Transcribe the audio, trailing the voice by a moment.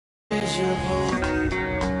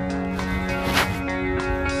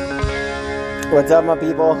What's up, my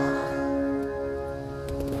people?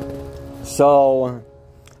 So,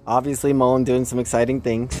 obviously MULN doing some exciting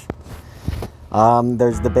things.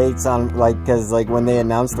 There's debates on, because when they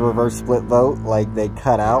announced the reverse split vote, they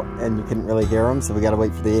cut out and you couldn't really hear them, so we gotta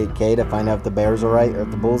wait for the 8K to find out if the Bears are right or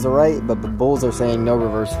if the Bulls are right. But the Bulls are saying no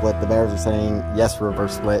reverse split, the Bears are saying yes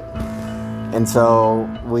reverse split. And so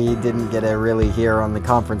we didn't get to really hear on the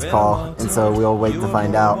conference call, and so we'll wait to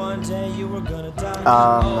find out.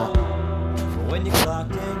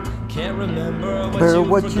 Remember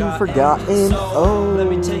what you've forgotten. Oh, let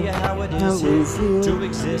me tell you how it is to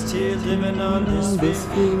exist here, living on this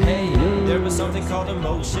field. Hey, there was something called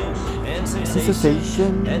emotion and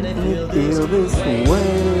sensation, and they feel this way.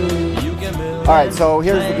 Alright, so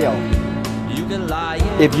here's the deal.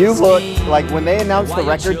 If you look, when they announced the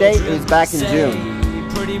record date, it was back in June.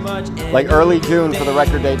 Early June for the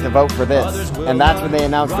record date to vote for this. And that's when they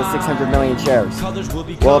announced the 600 million shares.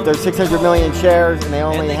 Well, if there's 600 million shares and they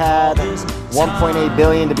only had 1.8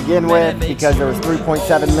 billion to begin with, because there was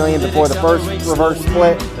 3.7 million before the first reverse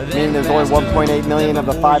split, meaning there's only 1.8 million of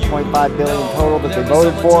the 5.5 billion total that they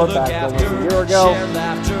voted for back almost a year ago,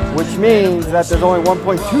 which means that there's only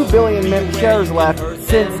 1.2 billion shares left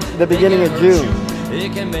since the beginning of June.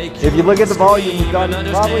 If you look at the volume, we've done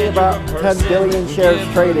probably about 10 billion shares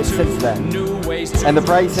traded since then. And the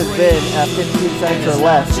price has been at 15 cents or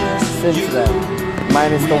less since then,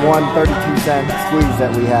 minus the 1.32 squeeze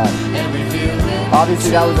that we had.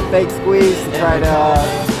 Obviously that was a fake squeeze to try to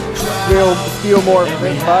steal more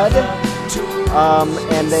bud.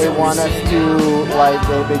 And they want us to,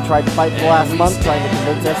 they tried to fight for the last month, trying to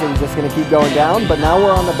convince us it was just going to keep going down. But now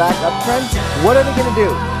we're on the back uptrend. What are they going to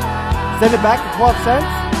do? Send it back to 12 cents?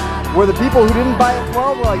 Where the people who didn't buy at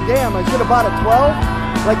 12 were like, damn, I should have bought at 12?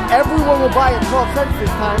 Everyone will buy at 12 cents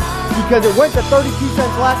this time, because it went to 32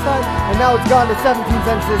 cents last time, and now it's gone to 17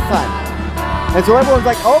 cents this time. And so everyone's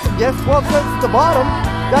like, oh, yes, 12 cents is the bottom.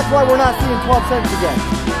 That's why we're not seeing 12 cents again.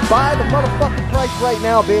 Buy the motherfucking price right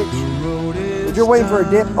now, bitch. If you're waiting for a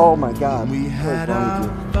dip, oh my God. What is wrong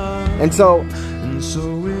with you? And so,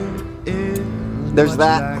 there's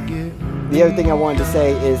that. The other thing I wanted to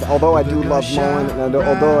say is, although I do love MULN, and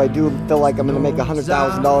although I do feel like I'm going to make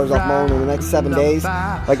 $100,000 off MULN in the next 7 days,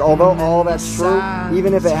 although all that's true,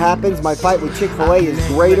 even if it happens, my fight with Chick-fil-A is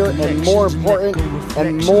greater and more important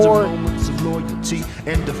and more,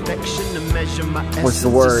 what's the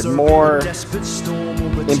word, more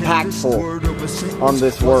impactful on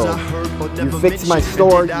this world. You fix my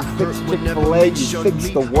store, you fix Chick-fil-A, you fix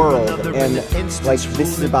the world, and this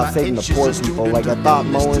is about saving the poor people. I thought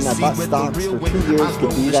MULN, I thought stocks for 2 years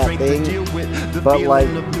could be that thing, but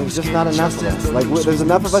there's just not enough of us. There's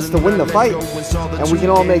enough of us to win the fight, and we can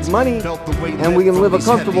all make money, and we can live a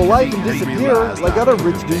comfortable life and disappear like other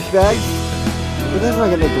rich douchebags. But that's not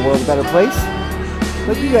gonna make the world a better place.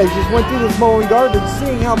 You guys just went through this MULN garbage,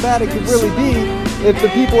 seeing how bad it could really be if the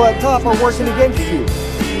people at top are working against you.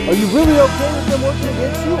 Are you really okay with them working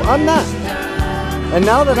against you? I'm not. And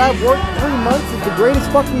now that I've worked 3 months as the greatest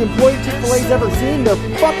fucking employee Chick-fil-A's ever seen, they're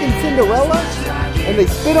fucking Cinderella, and they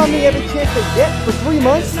spit on me every chance they get for 3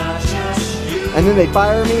 months, and then they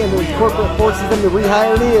fire me, and then corporate forces them to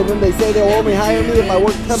rehire me, and then they say they'll only hire me if I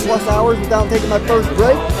work 10 plus hours without taking my first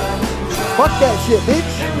break. Fuck that shit,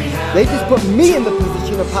 bitch. They just put me in the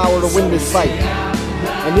position of power to win this fight.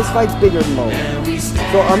 And this fight's bigger than MULN.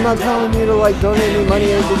 So I'm not telling you to donate me money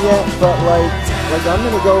or anything yet, but I'm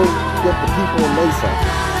gonna go get the people in Mesa.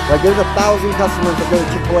 There's 1,000 customers that go to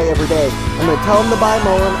Chick-fil-A every day. I'm gonna tell them to buy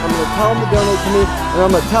MULN, I'm gonna tell them to donate to me, and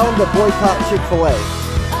I'm gonna tell them to boycott Chick-fil-A.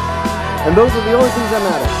 And those are the only things that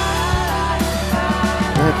matter.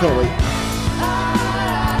 And I can't wait.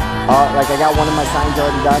 I got one of my signs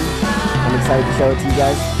already done. I'm excited to show it to you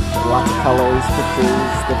guys. Lots of colors,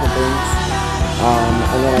 pictures, different things.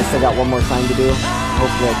 And then I still got one more sign to do.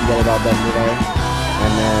 Hopefully I can get it all done today.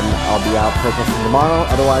 And then I'll be out protesting tomorrow.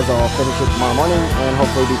 Otherwise I'll finish it tomorrow morning and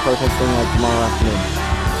hopefully be protesting tomorrow afternoon.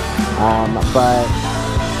 But,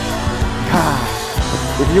 God,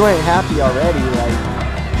 if you ain't happy already,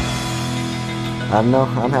 I don't know,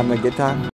 I'm having a good time.